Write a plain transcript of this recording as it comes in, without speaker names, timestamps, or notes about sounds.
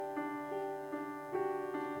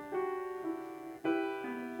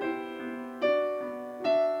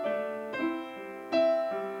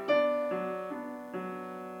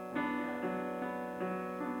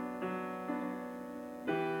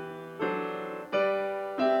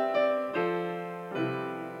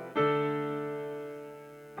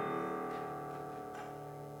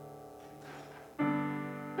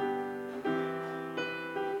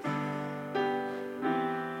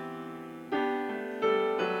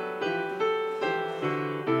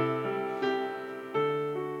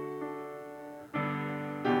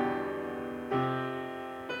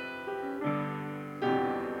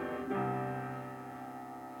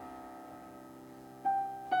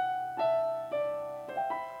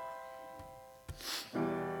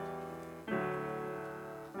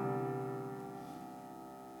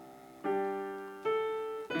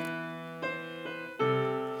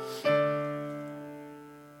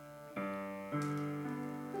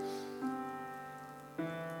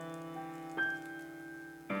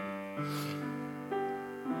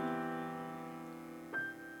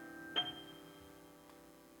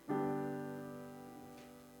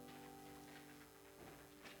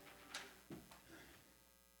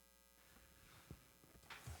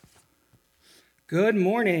Good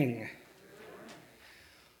morning.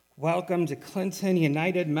 Welcome to Clinton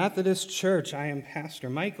United Methodist Church. I am Pastor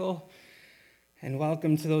Michael, and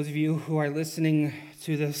welcome to those of you who are listening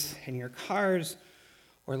to this in your cars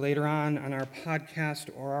or later on our podcast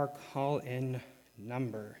or our call-in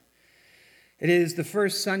number. It is the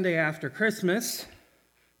first Sunday after Christmas,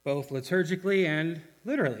 both liturgically and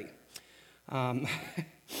literally.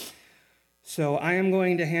 So I am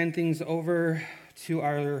going to hand things over to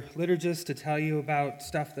our liturgist to tell you about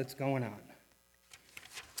stuff that's going on.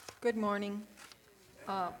 Good morning.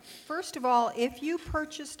 First of all, if you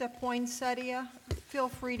purchased a poinsettia, feel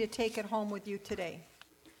free to take it home with you today.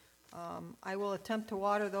 I will attempt to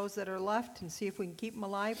water those that are left and see if we can keep them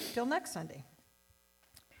alive till next Sunday.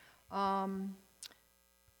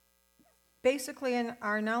 Basically, in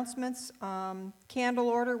our announcements, candle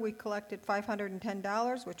order, we collected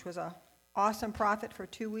 $510, which was an awesome profit for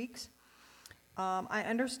 2 weeks. I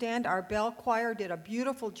understand our bell choir did a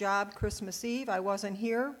beautiful job Christmas Eve. I wasn't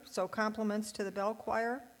here, so compliments to the bell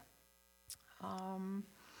choir.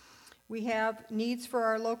 We have needs for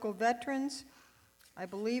our local veterans. I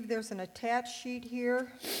believe there's an attached sheet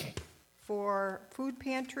here for food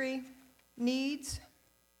pantry needs.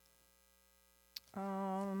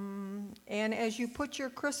 And as you put your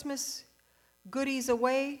Christmas goodies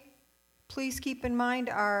away, please keep in mind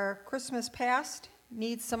our Christmas past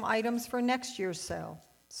needs some items for next year's sale.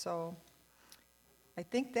 So I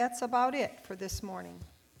think that's about it for this morning.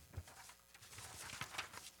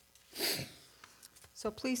 So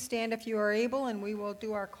please stand if you are able, and we will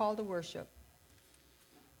do our call to worship.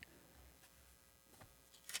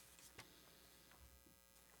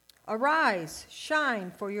 Arise,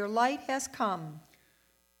 shine, for your light has come.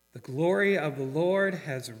 The glory of the Lord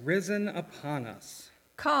has risen upon us.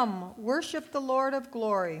 Come, worship the Lord of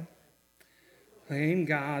glory. Proclaim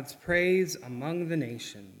God's praise among the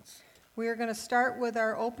nations. We are going to start with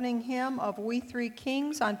our opening hymn of We Three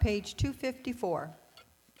Kings on page 254.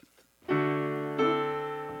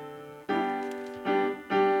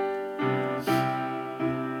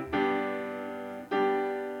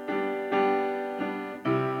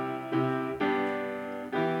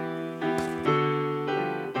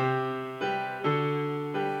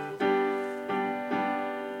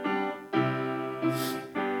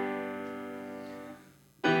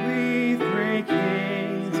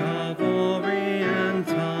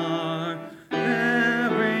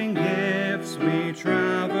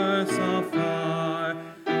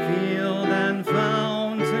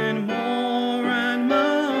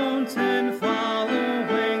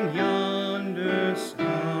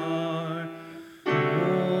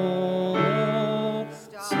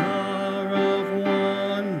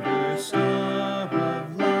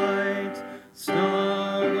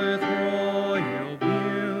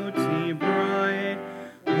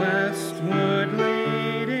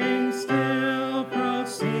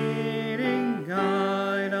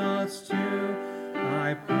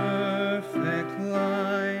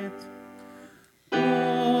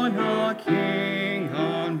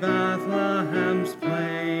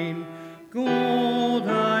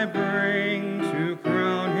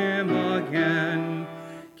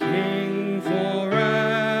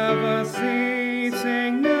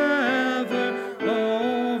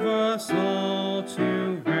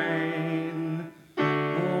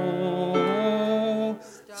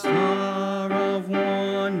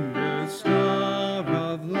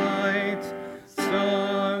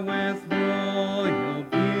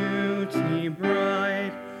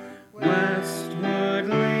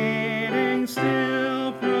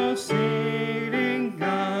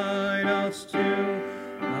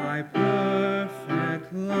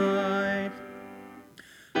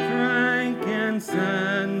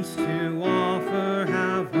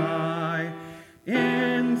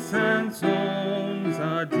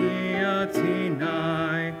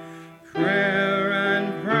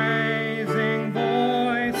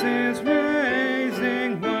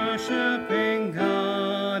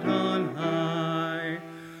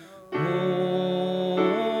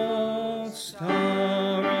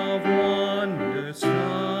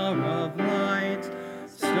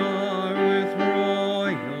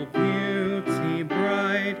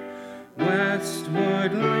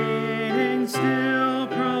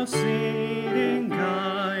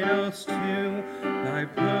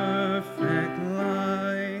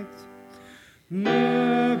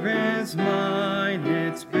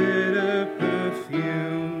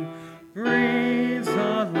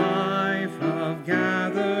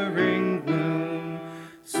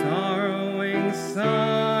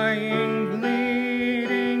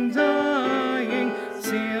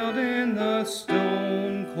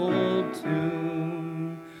 Stone cold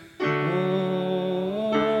tomb. Oh,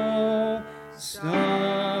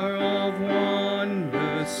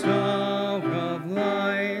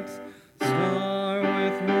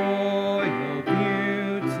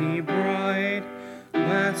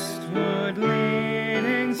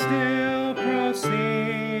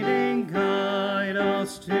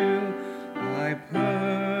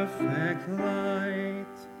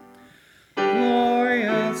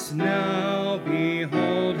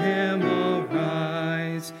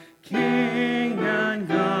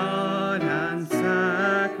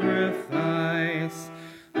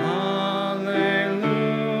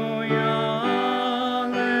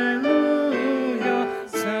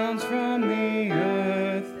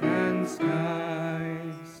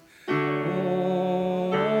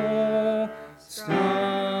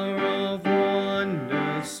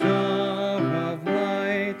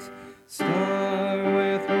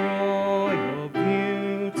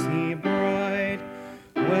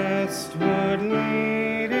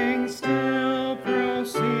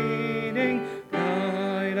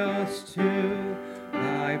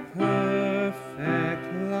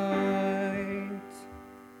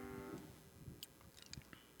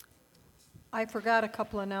 I forgot a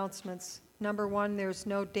couple announcements. Number one, there's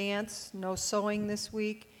no dance, no sewing this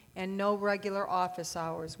week, and no regular office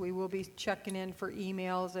hours. We will be checking in for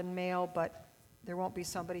emails and mail, but there won't be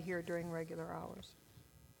somebody here during regular hours.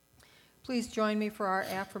 Please join me for our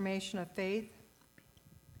affirmation of faith.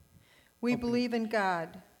 We believe in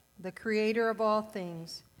God, the creator of all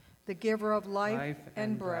things, the giver of life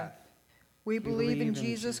and breath. We believe in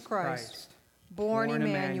Jesus Christ, born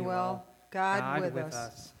Emmanuel, God with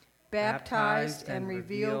us, baptized and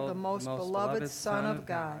revealed the most beloved Son of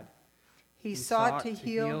God. He sought to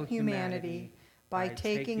heal humanity by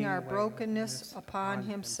taking our brokenness upon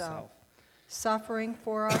himself, suffering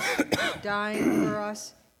for us, dying for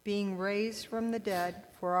us, being raised from the dead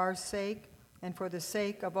for our sake and for the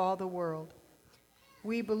sake of all the world.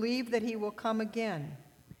 We believe that he will come again.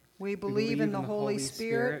 We believe in the Holy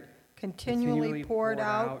Spirit, continually poured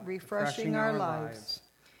out, refreshing our lives,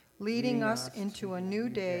 leading us into a new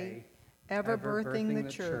day, ever birthing the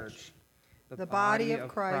church, the body of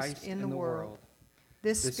Christ in the world.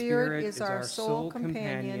 This Spirit is our sole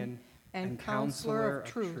companion and counselor of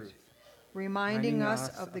truth, reminding us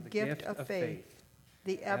of the gift of faith,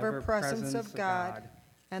 the ever-presence of God,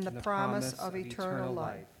 and the promise of eternal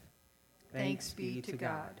life. Thanks be to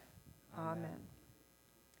God. Amen.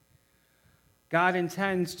 God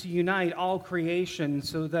intends to unite all creation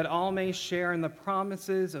so that all may share in the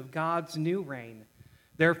promises of God's new reign.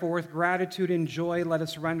 Therefore, with gratitude and joy, let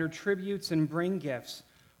us render tributes and bring gifts,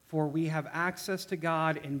 for we have access to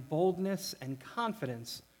God in boldness and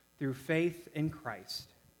confidence through faith in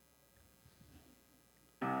Christ.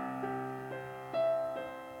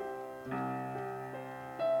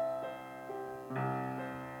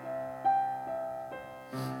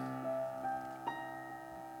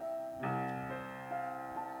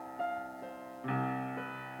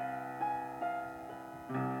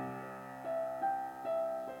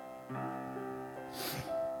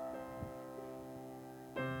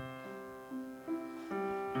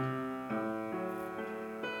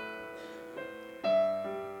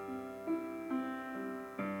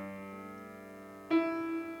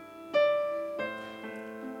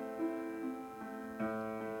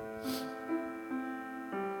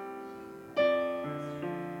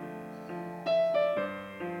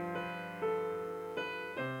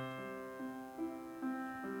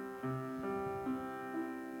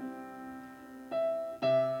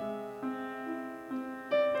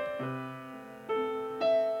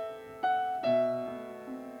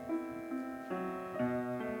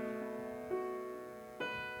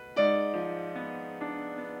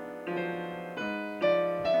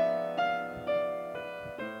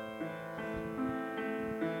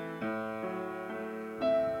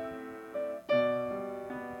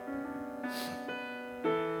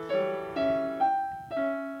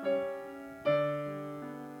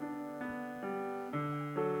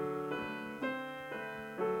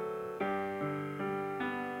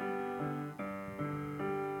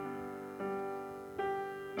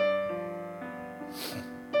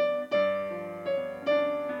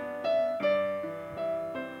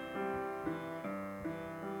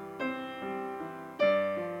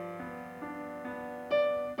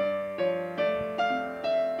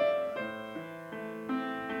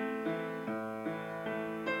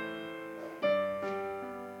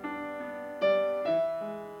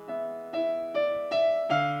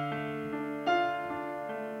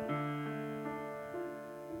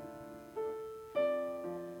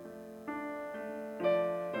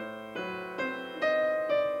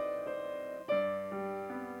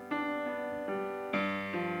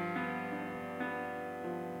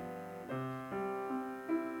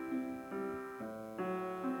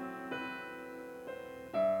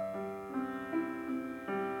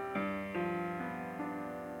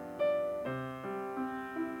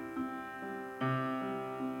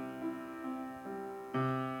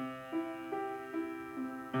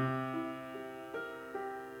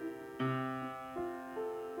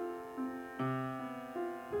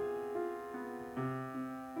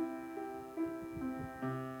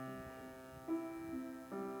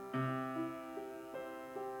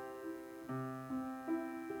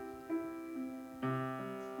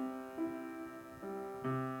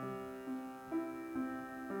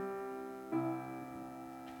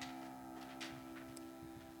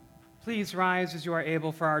 Please rise as you are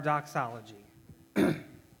able for our doxology.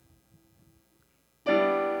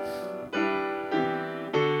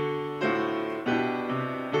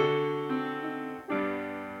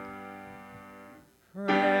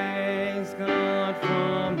 Praise God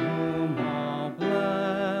from whom all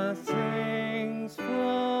blessings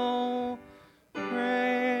flow.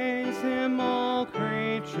 Praise him, all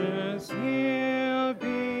creatures here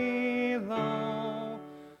below.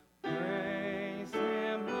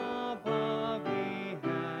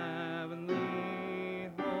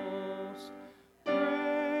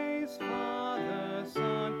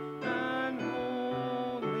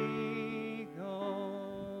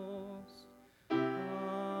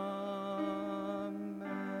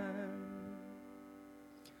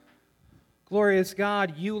 Glorious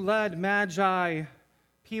God, you led Magi,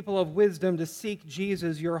 people of wisdom, to seek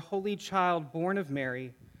Jesus, your holy child born of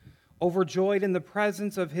Mary. Overjoyed in the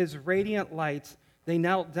presence of his radiant light, they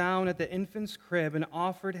knelt down at the infant's crib and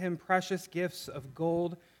offered him precious gifts of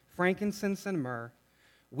gold, frankincense, and myrrh.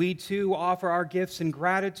 We too offer our gifts in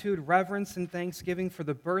gratitude, reverence, and thanksgiving for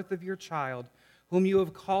the birth of your child, whom you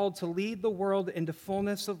have called to lead the world into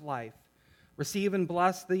fullness of life. Receive and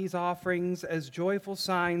bless these offerings as joyful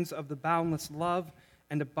signs of the boundless love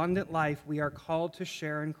and abundant life we are called to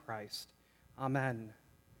share in Christ. Amen.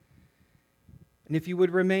 And if you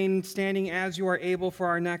would remain standing as you are able for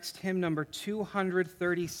our next hymn, number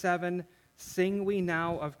 237, Sing We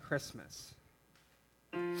Now of Christmas.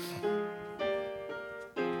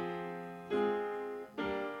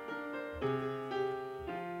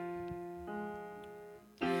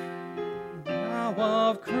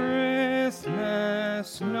 Of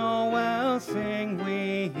Christmas, Noel sing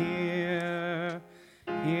we hear.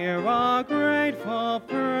 Hear our grateful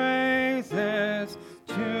praises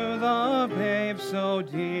to the babe so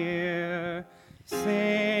dear.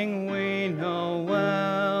 Sing we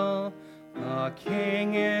Noel, the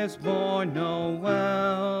King is born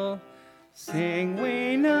Noel. Sing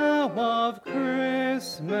we now of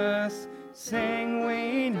Christmas, sing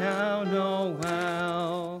we now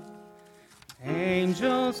Noel.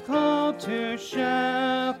 Angels call to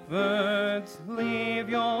shepherds, leave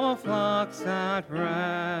your flocks at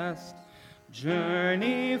rest.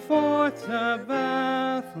 Journey forth to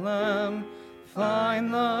Bethlehem,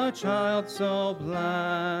 find the child so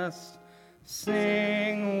blessed.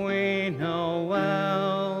 Sing we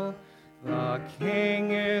Noel, the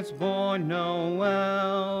King is born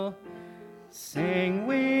Noel. Sing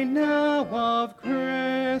we now of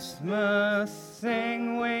Christmas,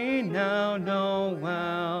 sing we now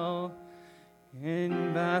Noel.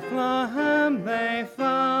 In Bethlehem they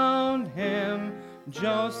found him,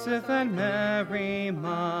 Joseph and Mary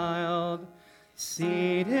mild,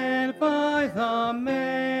 seated by the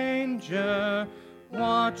manger,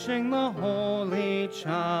 watching the holy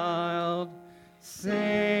child.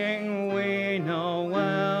 Sing we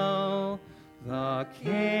Noel, the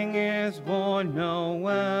King is born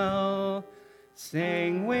Noel.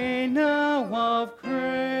 Sing we now of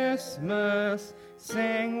Christmas,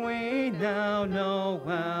 sing we now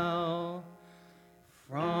Noel.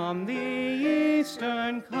 From the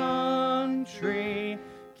eastern country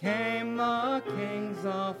came the kings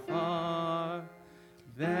afar,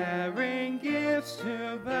 bearing gifts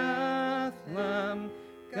to Bethlehem,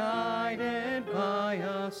 guided by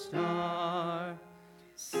a star.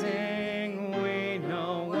 Sing we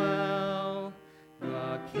Noel,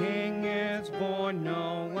 the King is born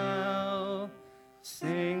Noel.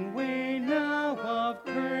 Sing we now of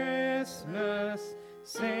Christmas,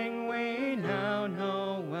 sing we now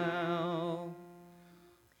Noel.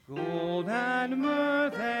 Gold and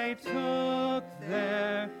myrrh they took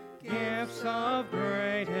there, gifts of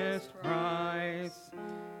greatest price.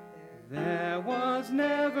 There was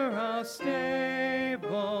never a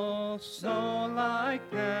stable so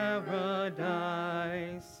like paradise.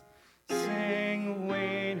 Sing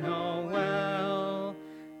we Noel,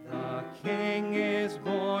 the King is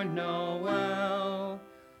born Noel.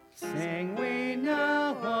 Sing we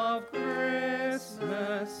now of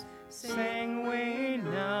Christmas, sing we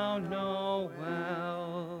now Noel.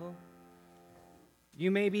 You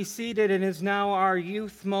may be seated. It is now our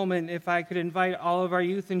youth moment. If I could invite all of our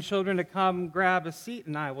youth and children to come grab a seat,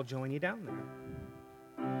 and I will join you down there.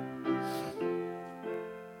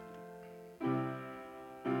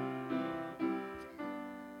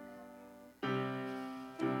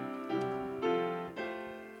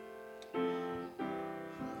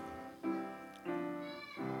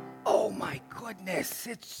 Oh my goodness,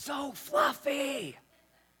 it's so fluffy.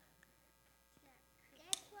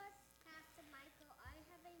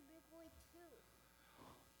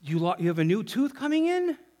 You have a new tooth coming in?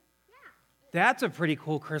 Yeah. That's a pretty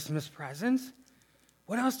cool Christmas present.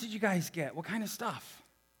 What else did you guys get? What kind of stuff?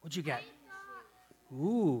 What'd you get?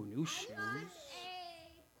 Ooh, new shoes. I got a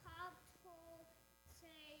Pop-Tool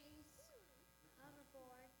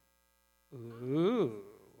hoverboard. Ooh.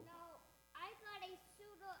 No, I got a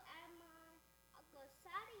pseudo at my Uncle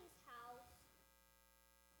Sally's house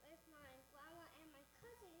with my grandma and my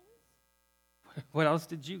cousins. What else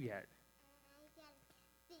did you get?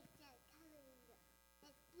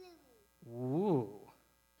 Ooh.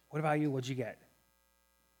 What about you? What'd you get?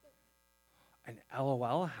 An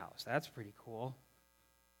LOL house. That's pretty cool.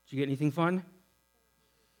 Did you get anything fun?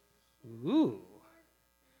 Ooh.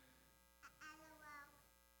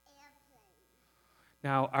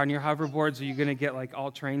 Now, on your hoverboards, are you going to get like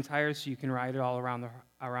all train tires so you can ride it all around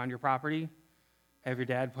your property? Have your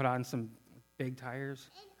dad put on some big tires?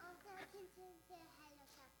 And Uncle can take the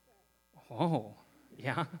helicopter. Oh,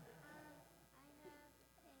 yeah. I have a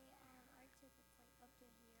Arctic that's like up to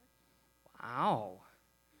here. Wow.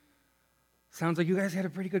 Sounds like you guys had a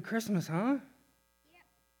pretty good Christmas, huh? Yep.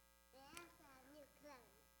 They have new clothes.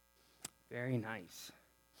 Very nice.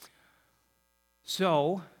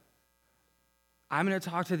 So, I'm going to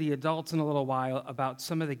talk to the adults in a little while about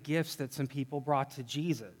some of the gifts that some people brought to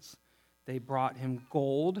Jesus. They brought him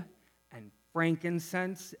gold and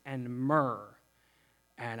frankincense and myrrh.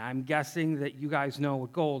 And I'm guessing that you guys know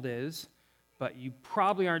what gold is, but you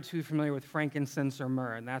probably aren't too familiar with frankincense or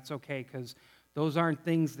myrrh, and that's okay because those aren't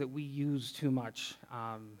things that we use too much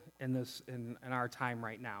in our time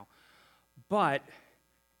right now. But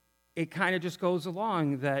it kind of just goes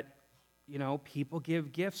along that, you know, people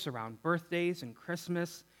give gifts around birthdays and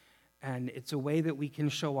Christmas, and it's a way that we can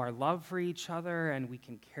show our love for each other and we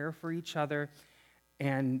can care for each other.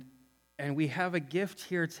 And we have a gift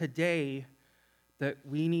here today that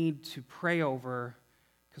we need to pray over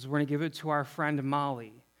because we're going to give it to our friend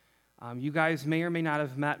Molly. You guys may or may not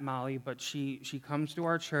have met Molly, but she comes to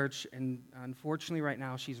our church, and unfortunately right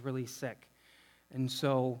now she's really sick. And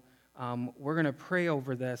so we're going to pray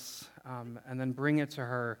over this and then bring it to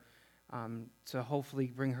her to hopefully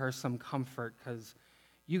bring her some comfort, because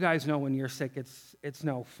you guys know when you're sick, it's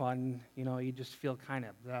no fun. You know, you just feel kind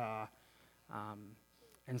of blah.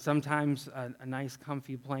 And sometimes a nice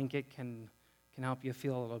comfy blanket can help you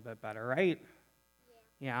feel a little bit better, right?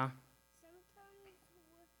 Yeah. Sometimes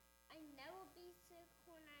I never be sick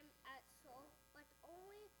when I'm at school, but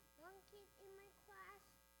only one kid in my class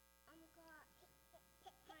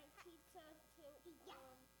got my teacher to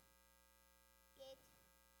get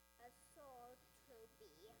a soul to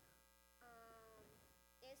be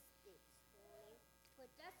tested for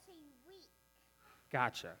just a week.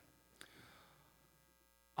 Gotcha.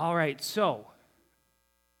 All right, so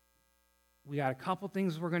we got a couple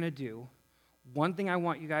things we're going to do. One thing I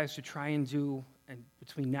want you guys to try and do, and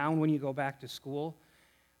between now and when you go back to school,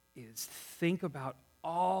 is think about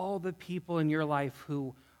all the people in your life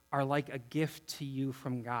who are like a gift to you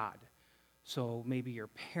from God. So maybe your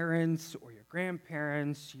parents or your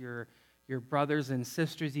grandparents, your brothers and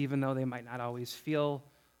sisters, even though they might not always feel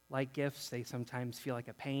like gifts, they sometimes feel like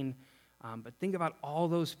a pain. But think about all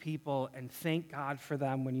those people and thank God for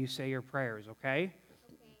them when you say your prayers, okay?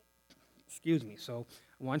 Okay. Excuse me. So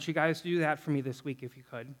I want you guys to do that for me this week if you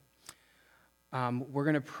could. We're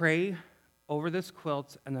going to pray over this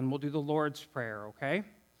quilt, and then we'll do the Lord's Prayer, okay?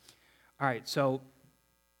 All right, so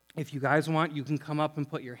if you guys want, you can come up and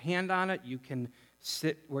put your hand on it. You can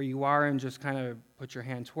sit where you are and just kind of put your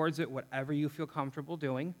hand towards it, whatever you feel comfortable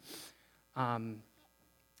doing. And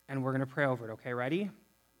we're going to pray over it, okay? Ready?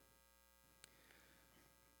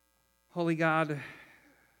 Holy God,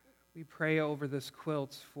 we pray over this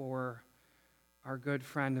quilt for our good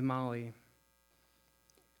friend Molly.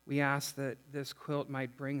 We ask that this quilt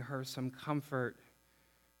might bring her some comfort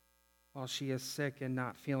while she is sick and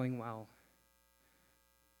not feeling well.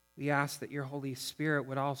 We ask that your Holy Spirit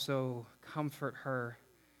would also comfort her,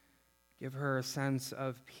 give her a sense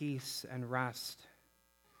of peace and rest.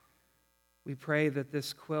 We pray that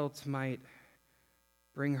this quilt might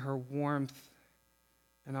bring her warmth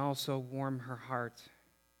and also warm her heart.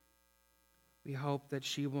 We hope that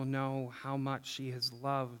she will know how much she has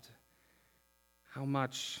loved, how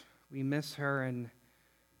much we miss her, and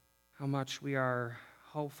how much we are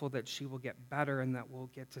hopeful that she will get better and that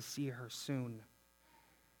we'll get to see her soon.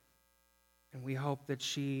 And we hope that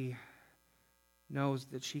she knows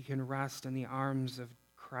that she can rest in the arms of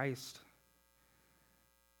Christ,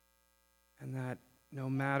 and that no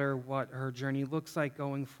matter what her journey looks like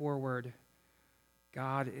going forward,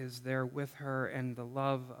 God is there with her, and the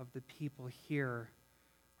love of the people here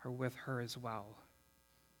are with her as well.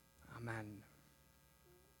 Amen.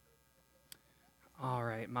 All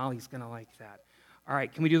right, Molly's going to like that. All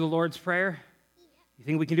right, can we do the Lord's Prayer? You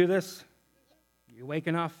think we can do this? You awake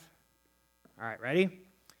enough? All right, ready?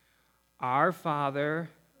 Our Father,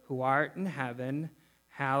 who art in heaven,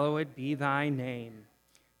 hallowed be thy name.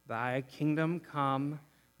 Thy kingdom come,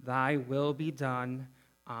 thy will be done,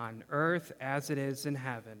 on earth as it is in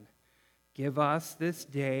heaven. Give us this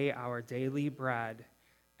day our daily bread,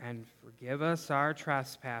 and forgive us our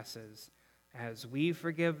trespasses, as we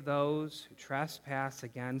forgive those who trespass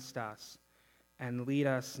against us. And lead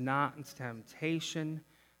us not into temptation,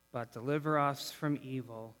 but deliver us from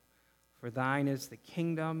evil. For thine is the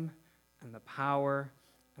kingdom, and the power,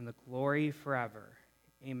 and the glory forever.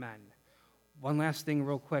 Amen. One last thing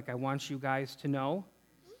real quick. I want you guys to know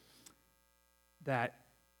that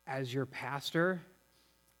as your pastor,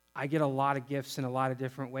 I get a lot of gifts in a lot of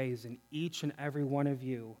different ways, and each and every one of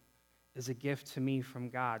you is a gift to me from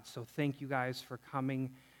God. So thank you guys for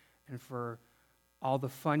coming and for all the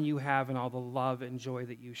fun you have and all the love and joy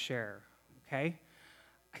that you share, okay?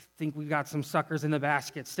 I think we've got some suckers in the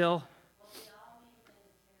basket still.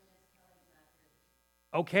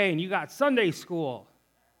 Okay, and you got Sunday school.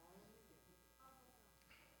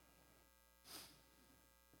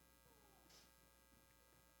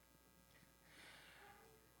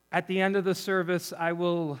 At the end of the service, I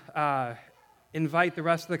will invite the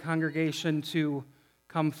rest of the congregation to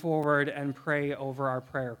come forward and pray over our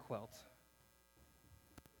prayer quilt.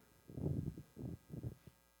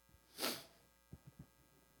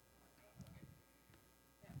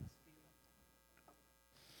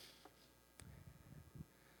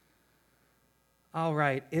 All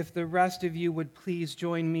right, if the rest of you would please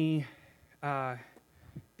join me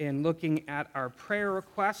in looking at our prayer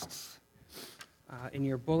requests in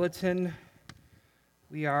your bulletin.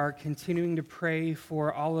 We are continuing to pray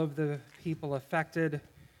for all of the people affected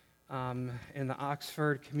in the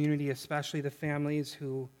Oxford community, especially the families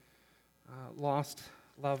who lost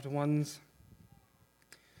loved ones.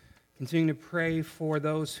 Continuing to pray for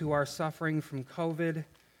those who are suffering from COVID,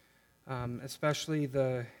 especially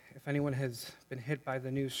if anyone has been hit by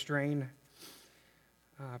the new strain.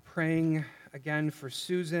 Praying again for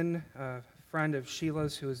Susan, a friend of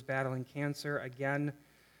Sheila's who is battling cancer. Again,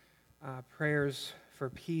 prayers for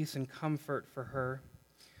peace and comfort for her.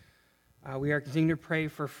 We are continuing to pray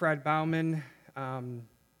for Fred Bauman and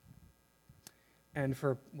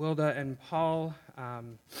for Wilda and Paul.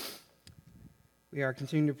 We are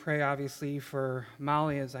continuing to pray, obviously, for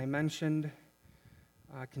Molly, as I mentioned.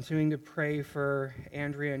 Continuing to pray for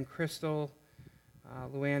Andrea and Crystal.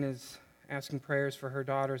 Luann is asking prayers for her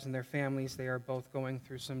daughters and their families. They are both going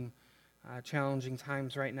through some challenging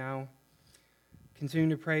times right now. Continuing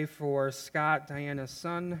to pray for Scott, Diana's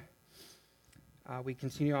son. We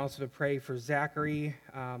continue also to pray for Zachary.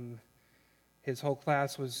 His whole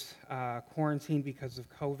class was quarantined because of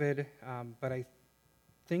COVID, but I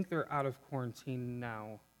think they're out of quarantine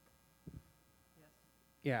now.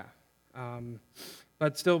 Yes. Yeah.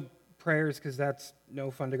 But still prayers, because that's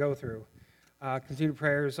no fun to go through. Continued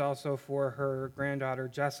prayers also for her granddaughter,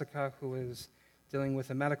 Jessica, who is dealing with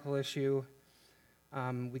a medical issue.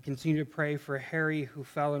 We continue to pray for Harry, who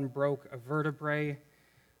fell and broke a vertebrae.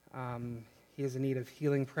 He is in need of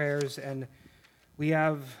healing prayers. And we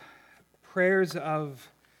have prayers of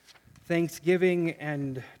thanksgiving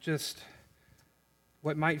and just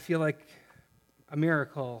what might feel like a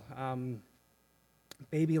miracle.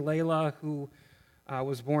 Baby Layla, who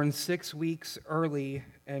was born 6 weeks early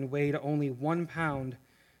and weighed only 1 pound.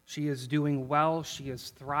 She is doing well. She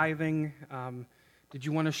is thriving. Did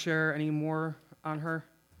you want to share any more on her?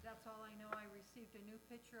 That's all I know. I received a new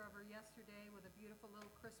picture of her yesterday with a beautiful little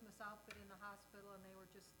Christmas outfit in the hospital, and they were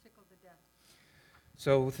just tickled to death.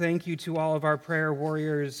 So thank you to all of our prayer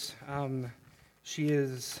warriors. She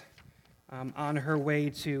is on her way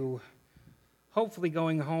to hopefully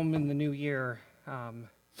going home in the new year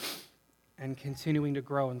and continuing to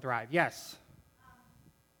grow and thrive. Yes?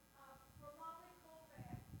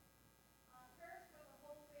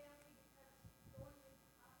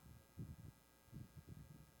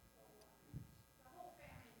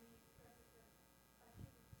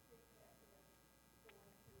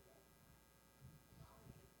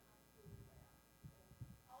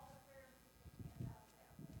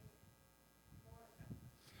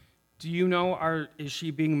 Do you know, is she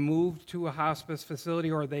being moved to a hospice facility,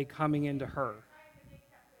 or are they coming into her?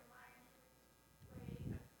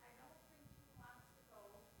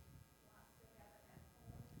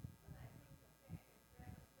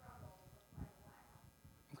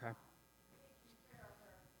 Okay.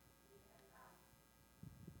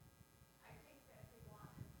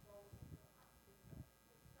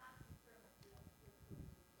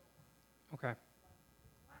 Okay.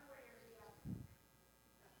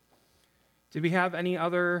 Did we have any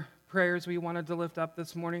other prayers we wanted to lift up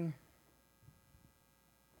this morning?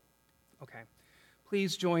 Okay.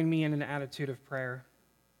 Please join me in an attitude of prayer.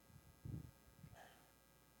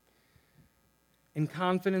 In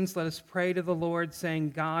confidence, let us pray to the Lord, saying,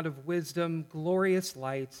 God of wisdom, glorious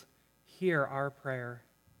light, hear our prayer.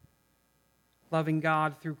 Loving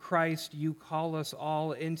God, through Christ, you call us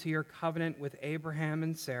all into your covenant with Abraham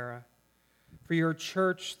and Sarah, for your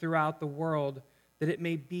church throughout the world, that it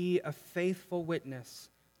may be a faithful witness,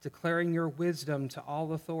 declaring your wisdom to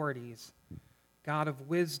all authorities. God of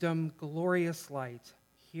wisdom, glorious light,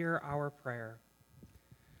 hear our prayer.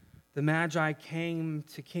 The Magi came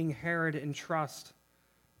to King Herod in trust,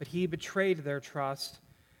 but he betrayed their trust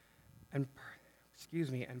and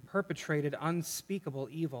and perpetrated unspeakable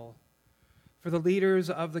evil. For the leaders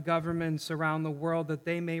of the governments around the world, that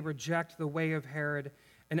they may reject the way of Herod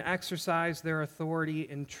and exercise their authority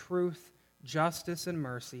in truth, justice, and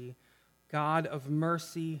mercy. God of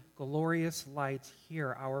mercy, glorious light,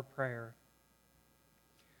 hear our prayer.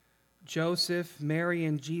 Joseph, Mary,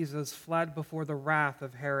 and Jesus fled before the wrath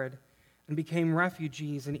of Herod and became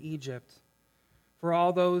refugees in Egypt. For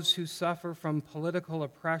all those who suffer from political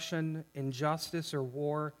oppression, injustice, or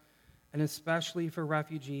war, and especially for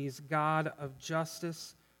refugees, God of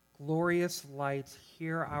justice, glorious light,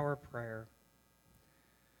 hear our prayer.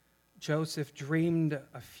 Joseph dreamed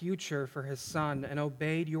a future for his son and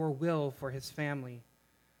obeyed your will for his family.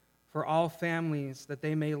 For all families, that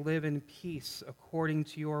they may live in peace according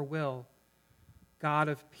to your will. God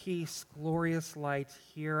of peace, glorious light,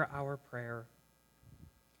 hear our prayer.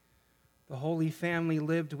 The Holy Family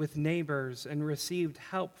lived with neighbors and received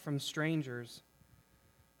help from strangers.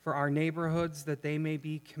 For our neighborhoods, that they may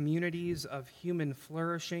be communities of human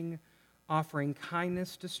flourishing, offering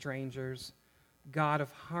kindness to strangers. God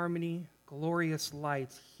of harmony, glorious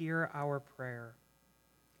light, hear our prayer.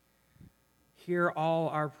 Hear all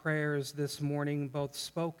our prayers this morning, both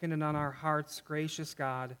spoken and on our hearts, gracious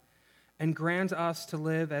God, and grant us to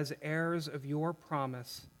live as heirs of your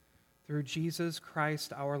promise, through Jesus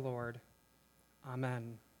Christ our Lord.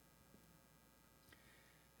 Amen.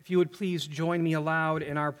 If you would please join me aloud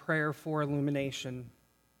in our prayer for illumination.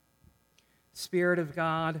 Spirit of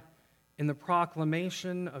God, in the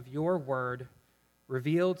proclamation of your word,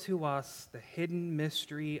 reveal to us the hidden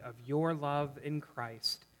mystery of your love in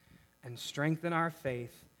Christ, and strengthen our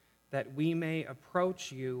faith, that we may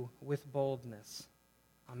approach you with boldness.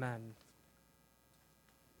 Amen.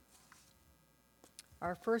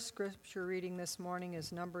 Our first scripture reading this morning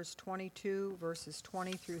is Numbers 22, verses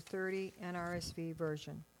 20 through 30, NRSV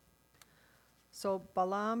version. So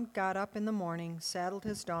Balaam got up in the morning, saddled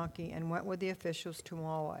his donkey, and went with the officials to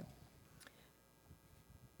Moab.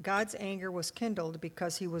 God's anger was kindled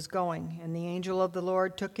because he was going, and the angel of the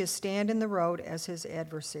Lord took his stand in the road as his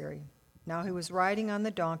adversary. Now he was riding on the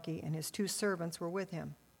donkey, and his 2 servants were with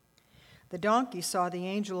him. The donkey saw the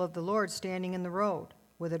angel of the Lord standing in the road,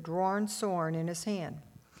 with a drawn sword in his hand.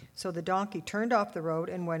 So the donkey turned off the road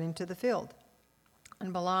and went into the field.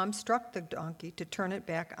 And Balaam struck the donkey to turn it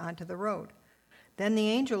back onto the road. Then the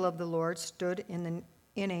angel of the Lord stood in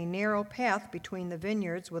a narrow path between the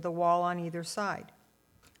vineyards with a wall on either side.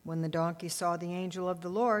 When the donkey saw the angel of the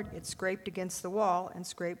Lord, it scraped against the wall and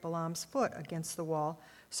scraped Balaam's foot against the wall,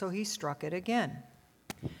 so he struck it again.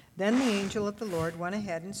 Then the angel of the Lord went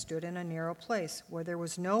ahead and stood in a narrow place where there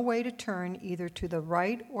was no way to turn either to the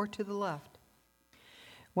right or to the left.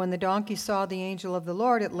 When the donkey saw the angel of the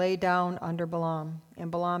Lord, it lay down under Balaam,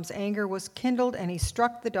 and Balaam's anger was kindled, and he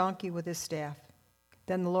struck the donkey with his staff.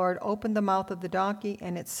 Then the Lord opened the mouth of the donkey,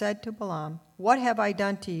 and it said to Balaam, "What have I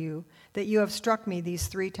done to you, that you have struck me these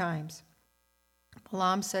 3 times?"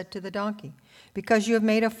 Balaam said to the donkey, "Because you have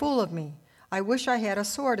made a fool of me. I wish I had a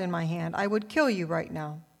sword in my hand. I would kill you right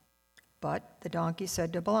now." But the donkey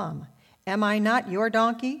said to Balaam, "Am I not your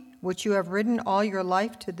donkey, which you have ridden all your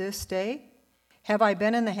life to this day? Have I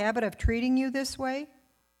been in the habit of treating you this way?"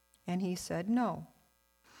 And he said, "No."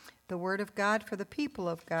 The word of God for the people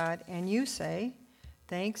of God, and you say,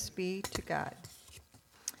 "Thanks be to God."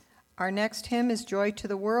 Our next hymn is Joy to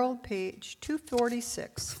the World, page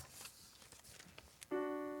 246.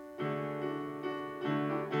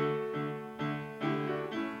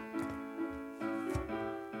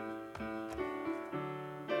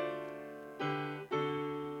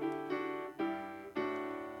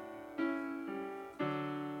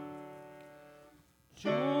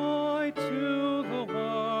 Joy to the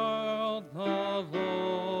world, the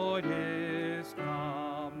Lord is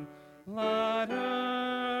come. Let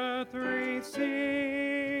earth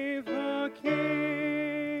receive the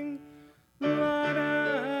King. Let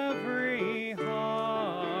every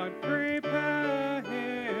heart prepare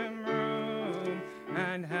him room,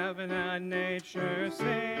 and heaven and nature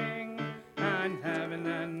sing, and heaven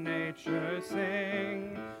and nature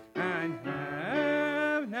sing, and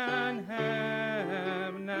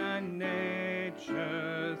heaven and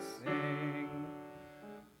nature sing.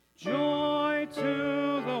 Joy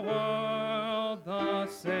to the world, the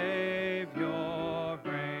Savior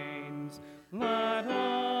reigns. Let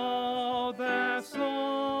all their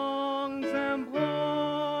songs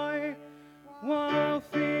employ, while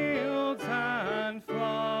fields and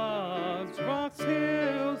floods, rocks,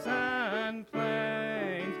 hills, and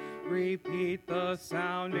plains repeat the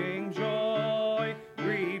sounding joy.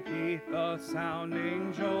 Repeat the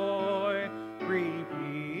sounding joy.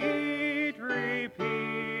 Repeat,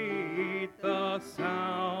 repeat the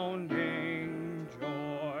resounding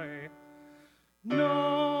joy.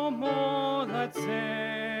 No more let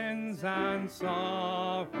sins and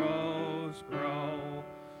sorrows grow,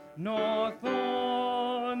 nor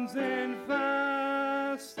thorns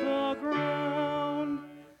infest the ground.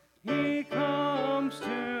 He comes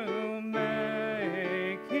to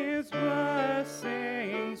make his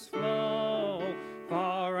blessings flow,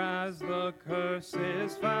 far as the curse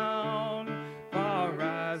is found, far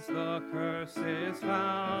as the curse is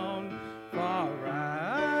found, far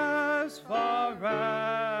as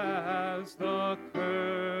the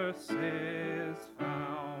curse is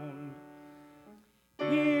found.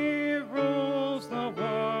 He rules the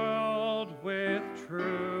world with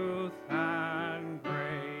truth and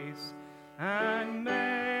grace, and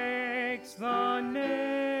makes the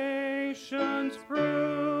nations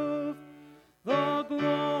prove the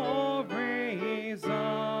glories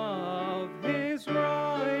of his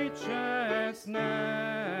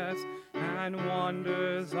righteousness, and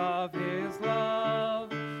wonders of his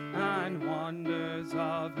love, and wonders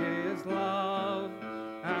of his love,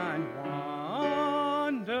 and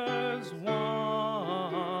wonders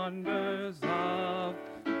of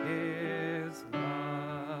his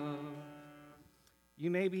love.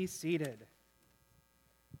 You may be seated.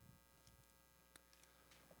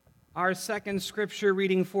 Our second scripture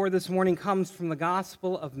reading for this morning comes from the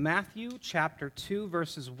Gospel of Matthew, chapter 2,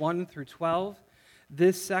 verses 1 through 12.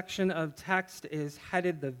 This section of text is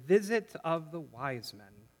headed The Visit of the Wise Men.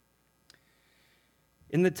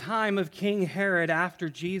 In the time of King Herod, after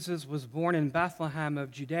Jesus was born in Bethlehem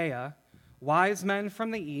of Judea, wise men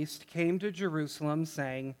from the east came to Jerusalem,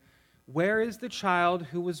 saying, "Where is the child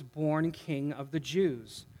who was born King of the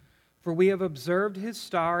Jews? For we have observed his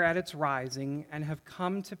star at its rising and have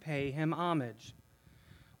come to pay him homage."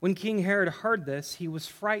 When King Herod heard this, he was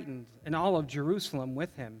frightened, and all of Jerusalem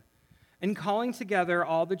with him. And calling together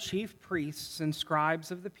all the chief priests and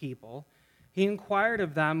scribes of the people, he inquired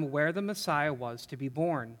of them where the Messiah was to be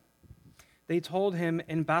born. They told him,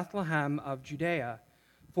 "In Bethlehem of Judea,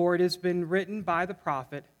 for it has been written by the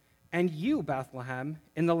prophet, 'And you, Bethlehem,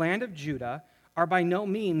 in the land of Judah, are by no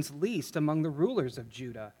means least among the rulers of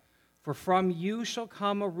Judah. For from you shall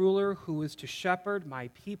come a ruler who is to shepherd my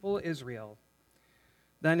people Israel.'"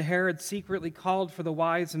 Then Herod secretly called for the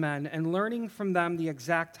wise men, and learning from them the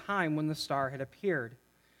exact time when the star had appeared.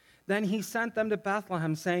 Then he sent them to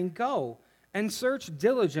Bethlehem, saying, "Go and search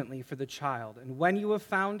diligently for the child, and when you have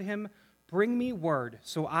found him, bring me word,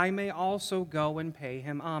 so I may also go and pay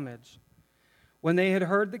him homage." When they had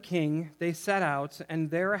heard the king, they set out, and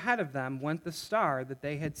there ahead of them went the star that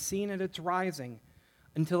they had seen at its rising,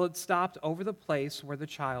 until it stopped over the place where the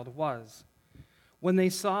child was. When they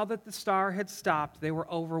saw that the star had stopped, they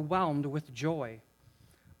were overwhelmed with joy.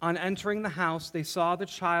 On entering the house, they saw the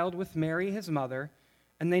child with Mary his mother,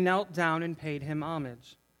 and they knelt down and paid him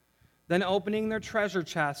homage. Then opening their treasure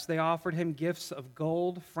chests, they offered him gifts of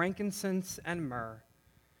gold, frankincense, and myrrh.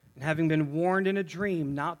 And having been warned in a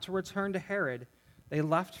dream not to return to Herod, they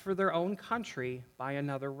left for their own country by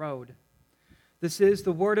another road. This is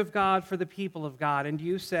the word of God for the people of God, and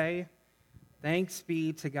you say, "Thanks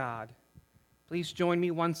be to God." Please join me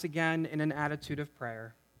once again in an attitude of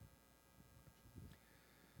prayer.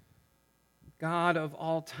 God of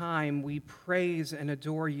all time, we praise and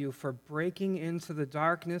adore you for breaking into the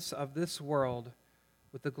darkness of this world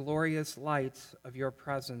with the glorious light of your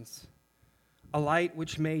presence, a light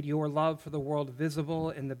which made your love for the world visible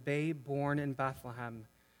in the babe born in Bethlehem,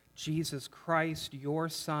 Jesus Christ, your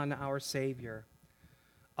Son, our Savior,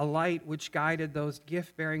 a light which guided those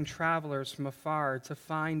gift-bearing travelers from afar to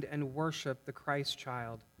find and worship the Christ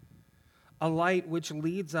child, a light which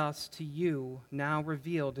leads us to you, now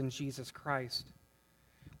revealed in Jesus Christ.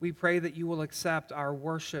 We pray that you will accept our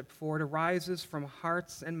worship, for it arises from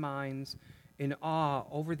hearts and minds in awe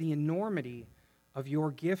over the enormity of your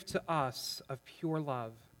gift to us of pure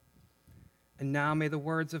love. And now may the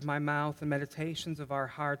words of my mouth and meditations of our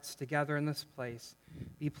hearts together in this place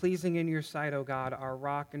be pleasing in your sight, O God, our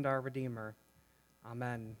rock and our Redeemer.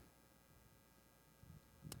 Amen.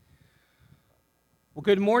 Well,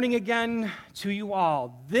 good morning again to you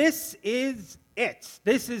all. This is it.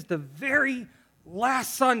 This is the very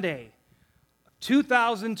last Sunday of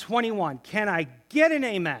 2021. Can I get an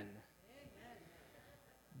amen? Amen.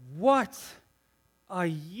 What a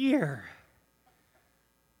year.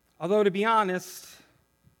 Although, to be honest,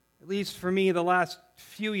 at least for me, the last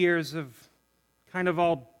few years have kind of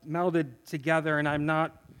all melded together, and I'm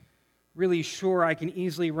not really sure I can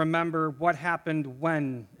easily remember what happened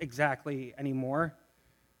when exactly anymore.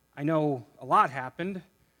 I know a lot happened,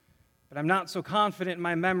 but I'm not so confident in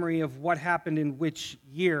my memory of what happened in which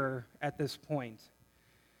year at this point.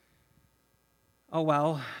 Oh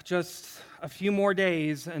well, just a few more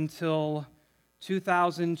days until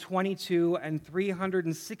 2022 and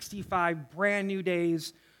 365 brand new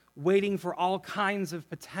days waiting for all kinds of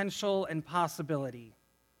potential and possibility.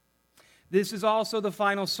 This is also the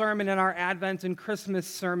final sermon in our Advent and Christmas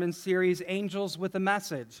sermon series, Angels with a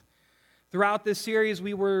Message. Throughout this series,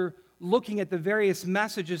 we were looking at the various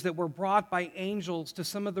messages that were brought by angels to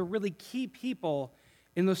some of the really key people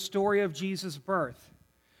in the story of Jesus' birth.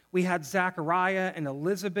 We had Zachariah and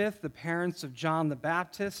Elizabeth, the parents of John the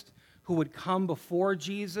Baptist, who would come before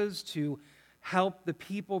Jesus to help the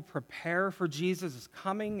people prepare for Jesus'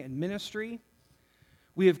 coming and ministry.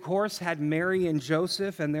 We, of course, had Mary and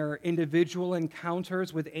Joseph and their individual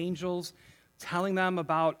encounters with angels, telling them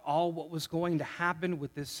about all what was going to happen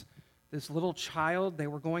with this little child they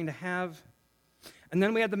were going to have. And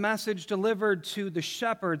then we had the message delivered to the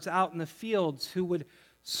shepherds out in the fields who would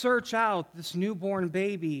search out this newborn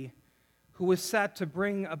baby who was set to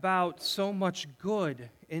bring about so much good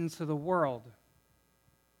into the world.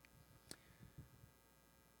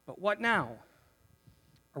 But what now?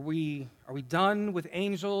 Are we done with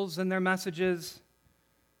angels and their messages?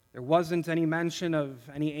 There wasn't any mention of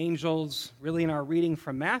any angels really in our reading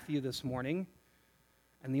from Matthew this morning.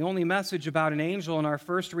 And the only message about an angel in our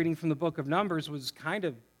first reading from the book of Numbers was kind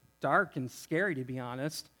of dark and scary, to be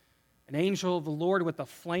honest. An angel of the Lord with a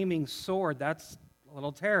flaming sword, that's a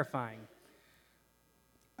little terrifying.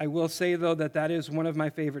 I will say, though, that is one of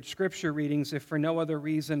my favorite scripture readings, if for no other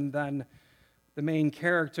reason than the main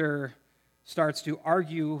character starts to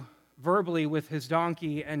argue verbally with his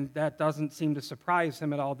donkey, and that doesn't seem to surprise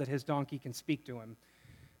him at all that his donkey can speak to him.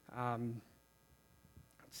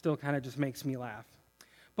 It still kind of just makes me laugh.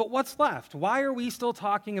 But what's left? Why are we still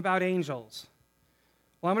talking about angels?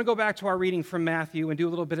 Well, I'm going to go back to our reading from Matthew and do a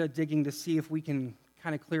little bit of digging to see if we can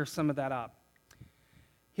kind of clear some of that up.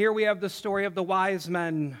 Here we have the story of the wise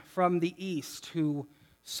men from the east who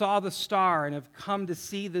saw the star and have come to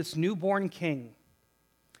see this newborn king.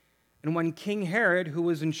 And when King Herod, who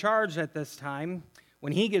was in charge at this time,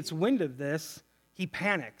 when he gets wind of this, he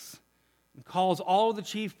panics and calls all the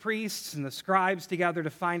chief priests and the scribes together to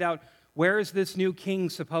find out, where is this new king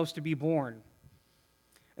supposed to be born?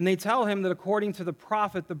 And they tell him that according to the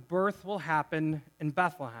prophet, the birth will happen in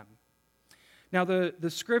Bethlehem. Now, the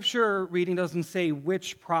scripture reading doesn't say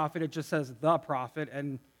which prophet, it just says the prophet,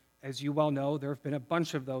 and as you well know, there have been a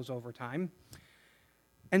bunch of those over time.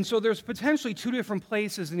 And so there's potentially two different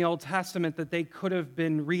places in the Old Testament that they could have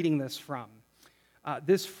been reading this from.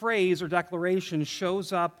 This phrase or declaration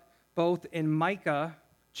shows up both in Micah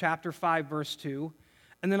chapter 5, verse 2,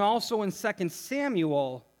 and then also in 2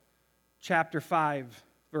 Samuel chapter 5,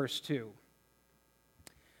 verse 2.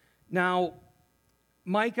 Now,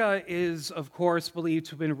 Micah is, of course, believed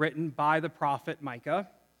to have been written by the prophet Micah,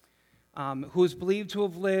 who is believed to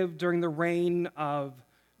have lived during the reign of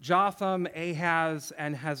Jotham, Ahaz,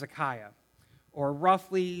 and Hezekiah, or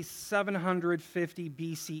roughly 750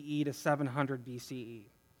 BCE to 700 BCE.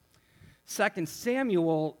 2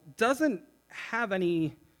 Samuel doesn't have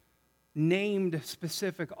any named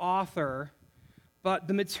specific author, but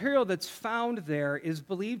the material that's found there is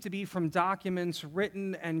believed to be from documents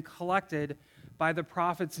written and collected by the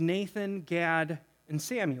prophets Nathan, Gad, and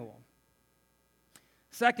Samuel.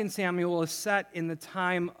 2 Samuel is set in the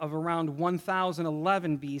time of around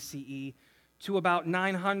 1011 BCE to about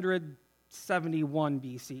 971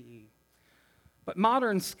 BCE. But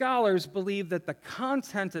modern scholars believe that the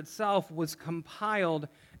content itself was compiled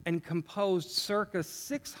and composed circa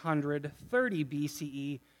 630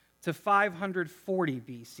 BCE to 540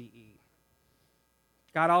 BCE.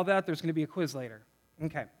 Got all that? There's going to be a quiz later.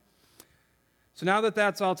 Okay. So now that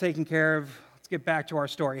that's all taken care of, let's get back to our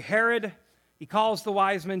story. Herod, he calls the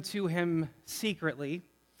wise men to him secretly,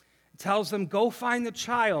 tells them, go find the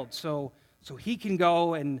child so he can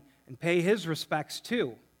go and pay his respects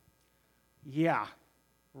too. Yeah,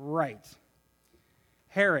 right.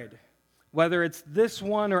 Herod, whether it's this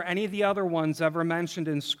one or any of the other ones ever mentioned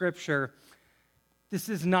in Scripture, this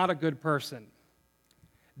is not a good person.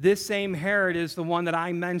 This same Herod is the one that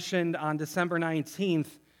I mentioned on December 19th,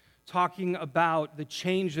 talking about the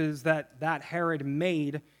changes that Herod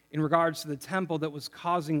made in regards to the temple that was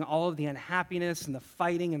causing all of the unhappiness and the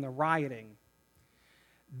fighting and the rioting.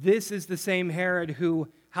 This is the same Herod who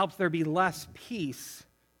helped there be less peace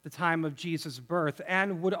at the time of Jesus' birth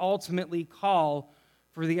and would ultimately call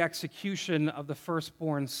for the execution of the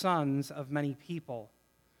firstborn sons of many people.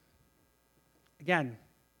 Again,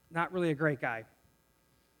 not really a great guy.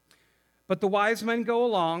 But the wise men go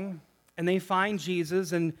along, and they find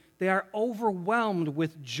Jesus, and they are overwhelmed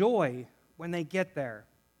with joy when they get there.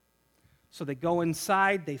 So they go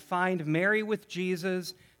inside, they find Mary with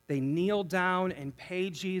Jesus, they kneel down and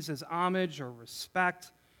pay Jesus homage or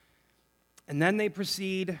respect, and then they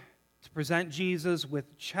proceed to present Jesus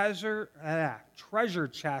with treasure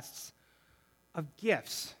chests of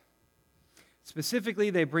gifts.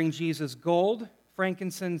 Specifically, they bring Jesus gold,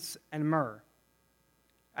 frankincense, and myrrh.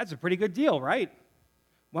 That's a pretty good deal, right?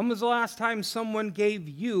 When was the last time someone gave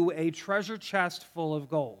you a treasure chest full of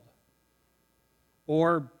gold?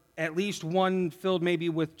 Or at least one filled maybe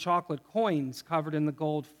with chocolate coins covered in the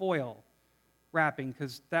gold foil wrapping,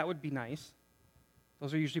 because that would be nice.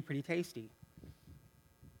 Those are usually pretty tasty.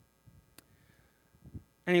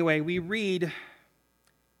 Anyway, we read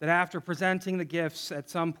that after presenting the gifts, at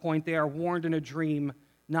some point they are warned in a dream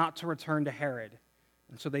not to return to Herod.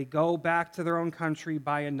 And so they go back to their own country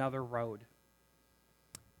by another road.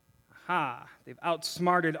 Aha, they've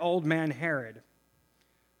outsmarted old man Herod.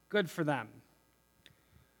 Good for them.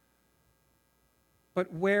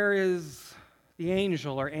 But where is the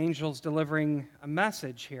angel or angels delivering a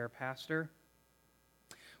message here, Pastor?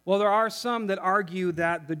 Well, there are some that argue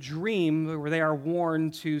that the dream where they are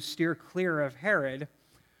warned to steer clear of Herod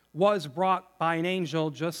was brought by an angel,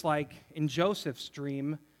 just like in Joseph's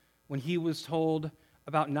dream when he was told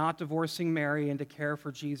about not divorcing Mary and to care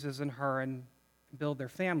for Jesus and her and build their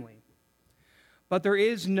family. But there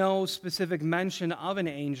is no specific mention of an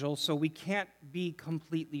angel, so we can't be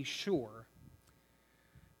completely sure.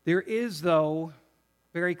 There is, though,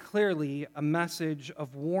 very clearly a message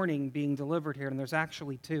of warning being delivered here, and there's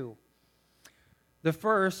actually two. The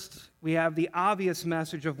first, we have the obvious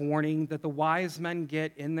message of warning that the wise men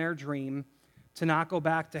get in their dream to not go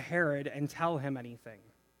back to Herod and tell him anything.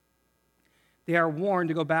 They are warned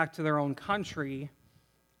to go back to their own country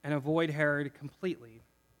and avoid Herod completely.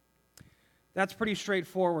 That's pretty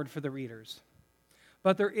straightforward for the readers.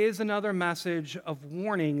 But there is another message of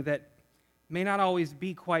warning that may not always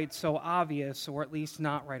be quite so obvious, or at least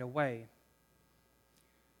not right away.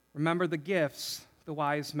 Remember the gifts the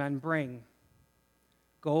wise men bring: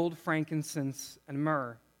 gold, frankincense, and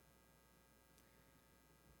myrrh.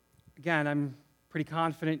 Again, I'm pretty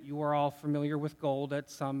confident you are all familiar with gold at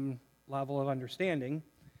some level of understanding.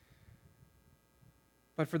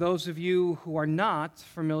 But for those of you who are not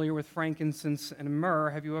familiar with frankincense and myrrh,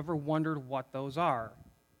 have you ever wondered what those are?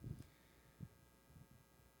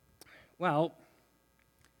 Well,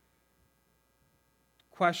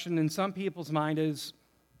 question in some people's mind is,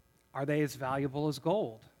 are they as valuable as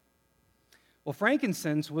gold? Well,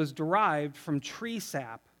 frankincense was derived from tree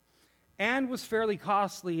sap and was fairly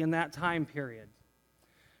costly in that time period.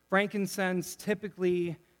 Frankincense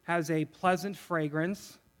typically has a pleasant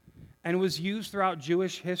fragrance and was used throughout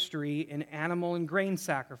Jewish history in animal and grain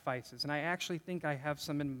sacrifices. And I actually think I have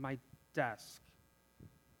some in my desk.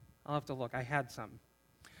 I'll have to look. I had some.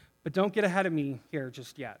 But don't get ahead of me here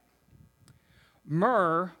just yet.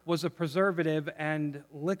 Myrrh was a preservative and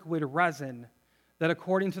liquid resin that,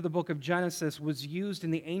 according to the book of Genesis, was used in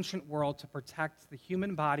the ancient world to protect the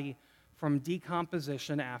human body from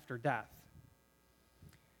decomposition after death.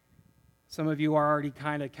 Some of you are already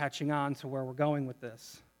kind of catching on to where we're going with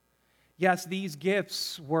this. Yes, these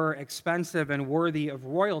gifts were expensive and worthy of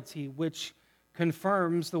royalty, which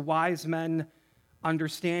confirms the wise men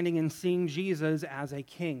understanding and seeing Jesus as a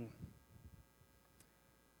king.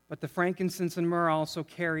 But the frankincense and myrrh also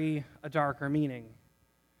carry a darker meaning.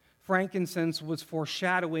 Frankincense was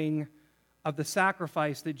foreshadowing of the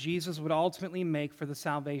sacrifice that Jesus would ultimately make for the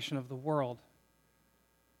salvation of the world.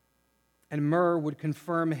 And myrrh would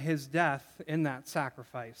confirm his death in that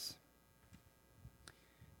sacrifice.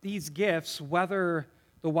 These gifts, whether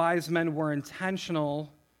the wise men were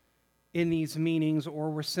intentional in these meanings or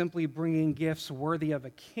were simply bringing gifts worthy of a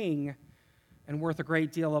king and worth a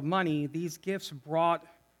great deal of money, these gifts brought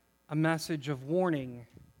a message of warning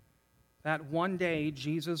that one day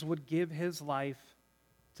Jesus would give his life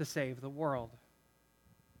to save the world.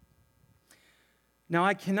 Now,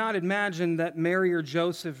 I cannot imagine that Mary or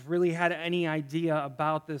Joseph really had any idea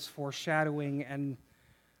about this foreshadowing, and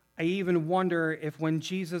I even wonder if when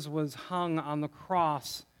Jesus was hung on the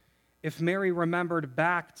cross, if Mary remembered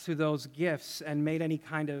back to those gifts and made any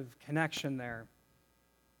kind of connection there.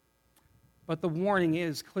 But the warning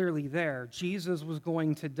is clearly there. Jesus was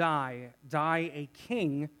going to die a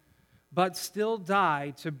king, but still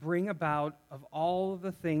die to bring about of all of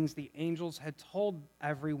the things the angels had told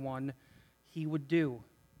everyone he would do.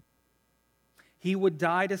 He would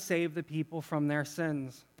die to save the people from their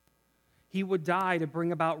sins. He would die to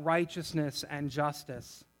bring about righteousness and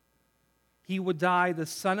justice. He would die the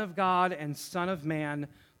Son of God and Son of Man,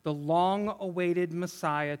 the long-awaited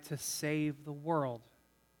Messiah to save the world.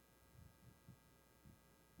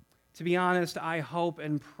 To be honest, I hope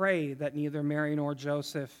and pray that neither Mary nor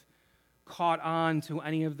Joseph caught on to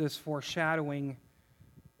any of this foreshadowing,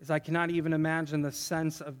 as I cannot even imagine the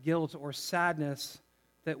sense of guilt or sadness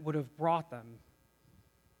that would have brought them.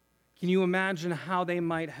 Can you imagine how they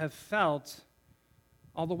might have felt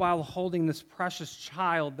all the while holding this precious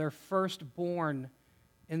child, their firstborn,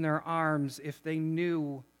 in their arms, if they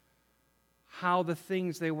knew how the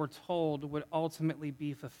things they were told would ultimately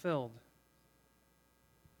be fulfilled?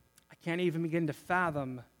 I can't even begin to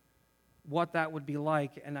fathom what that would be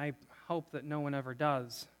like, and I hope that no one ever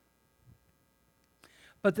does.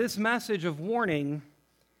 But this message of warning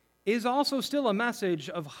is also still a message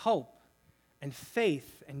of hope and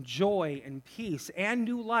faith and joy and peace and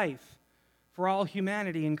new life for all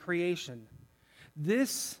humanity and creation.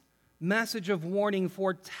 This message of warning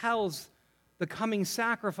foretells the coming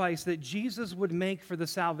sacrifice that Jesus would make for the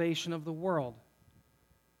salvation of the world.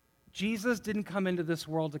 Jesus didn't come into this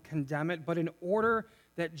world to condemn it, but in order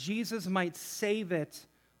that Jesus might save it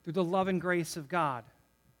through the love and grace of God.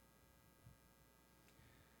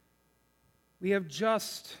 We have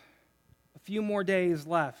just a few more days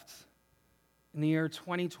left in the year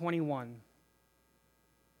 2021.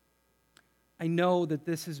 I know that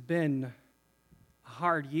this has been a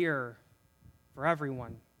hard year for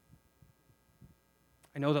everyone.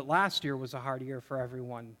 I know that last year was a hard year for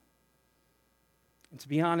everyone. And to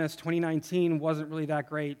be honest, 2019 wasn't really that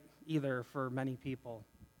great either for many people.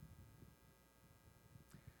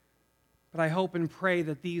 But I hope and pray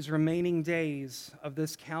that these remaining days of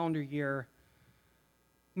this calendar year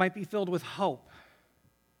might be filled with hope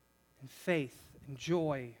and faith and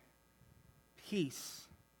joy, peace,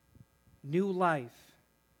 new life,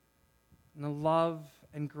 and the love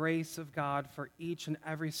and grace of God for each and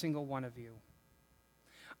every single one of you.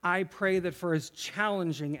 I pray that for as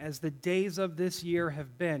challenging as the days of this year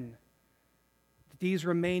have been, that these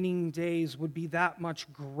remaining days would be that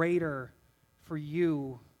much greater for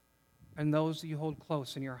you and those that you hold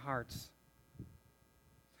close in your hearts.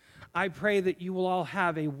 I pray that you will all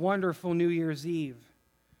have a wonderful New Year's Eve,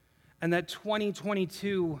 and that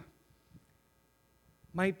 2022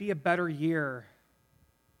 might be a better year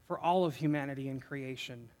for all of humanity and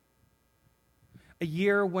creation. A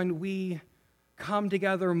year when we come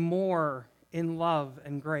together more in love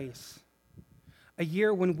and grace. A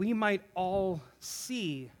year when we might all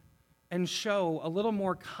see and show a little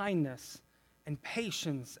more kindness and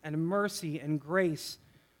patience and mercy and grace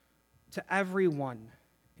to everyone,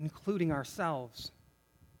 including ourselves.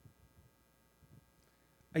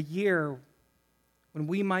 A year when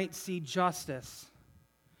we might see justice,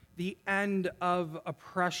 the end of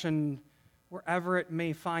oppression wherever it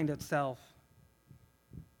may find itself.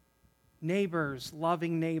 Neighbors,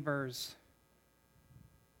 loving neighbors.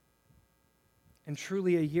 And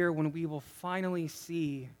truly a year when we will finally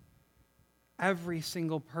see every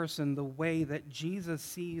single person the way that Jesus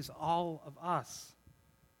sees all of us,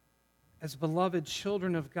 as beloved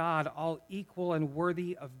children of God, all equal and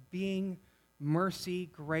worthy of being mercy,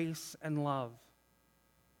 grace, and love.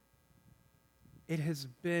 It has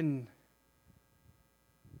been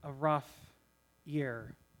a rough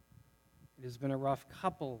year. It has been a rough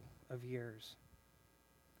couple of years.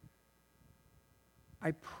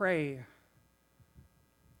 I pray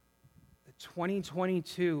that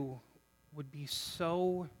 2022 would be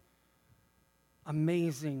so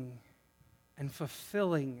amazing and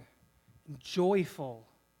fulfilling and joyful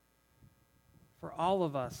for all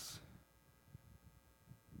of us,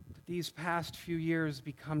 that these past few years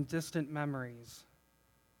become distant memories,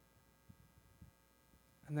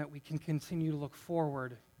 and that we can continue to look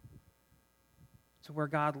forward to where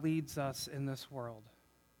God leads us in this world.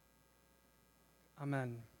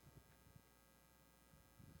 Amen.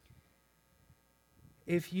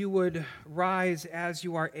 If you would rise as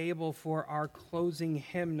you are able for our closing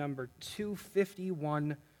hymn, number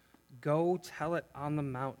 251, Go Tell It on the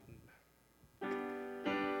Mountain.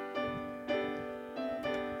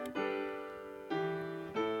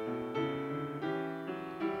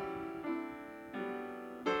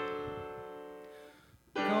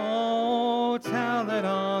 Go tell it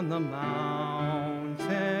on the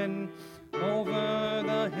mountain, over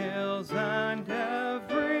the hills and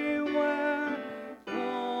everywhere.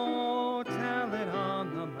 Go tell it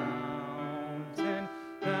on the mountain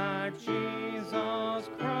that Jesus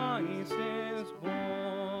Christ is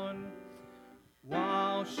born.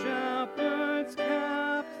 While shepherds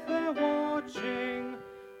kept their watching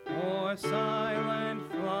o'er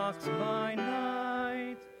silent flocks by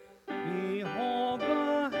night, behold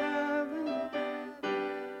the heavens,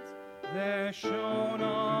 their has shone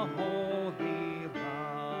a holy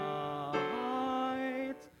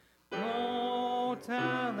light. Go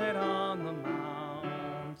tell it on the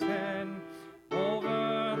mountain,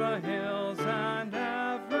 over the hills and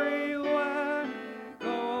everywhere.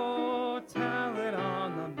 Go tell it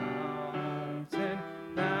on the mountain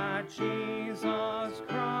that Jesus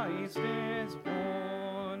Christ is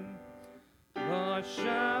born. The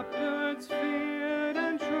shepherds feared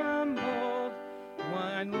and trembled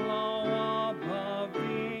when low above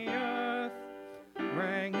the earth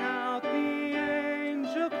rang out the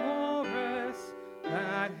angel chorus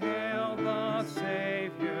that hailed the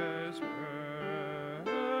Savior's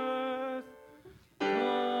birth.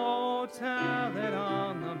 Go tell it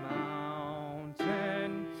on the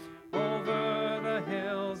mountain, over the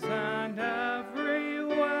hills and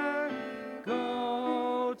everywhere.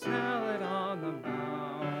 Go tell it on the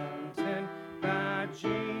mountain that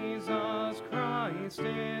Jesus Christ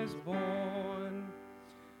is born.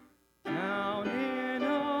 Down in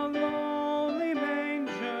a lonely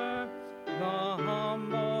manger, the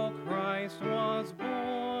humble Christ was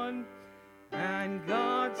born, and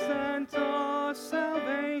God sent us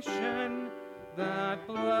salvation that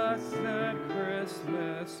blessed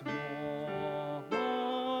Christmas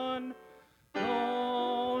morn.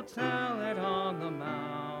 Go tell it on the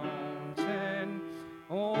mountain,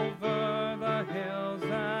 over the hills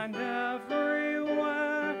and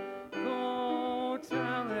everywhere. Go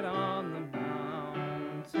tell it on the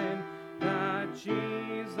mountain that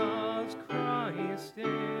Jesus Christ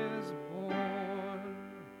is born.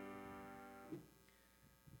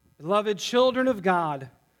 Beloved children of God,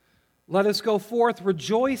 let us go forth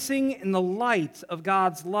rejoicing in the light of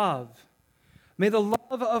God's love. May the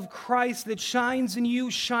love of Christ that shines in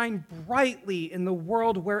you shine brightly in the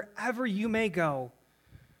world wherever you may go.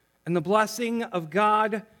 And the blessing of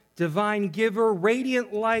God, divine giver,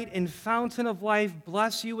 radiant light, and fountain of life,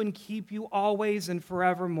 bless you and keep you always and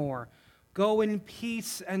forevermore. Go in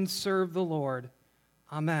peace and serve the Lord.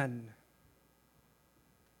 Amen.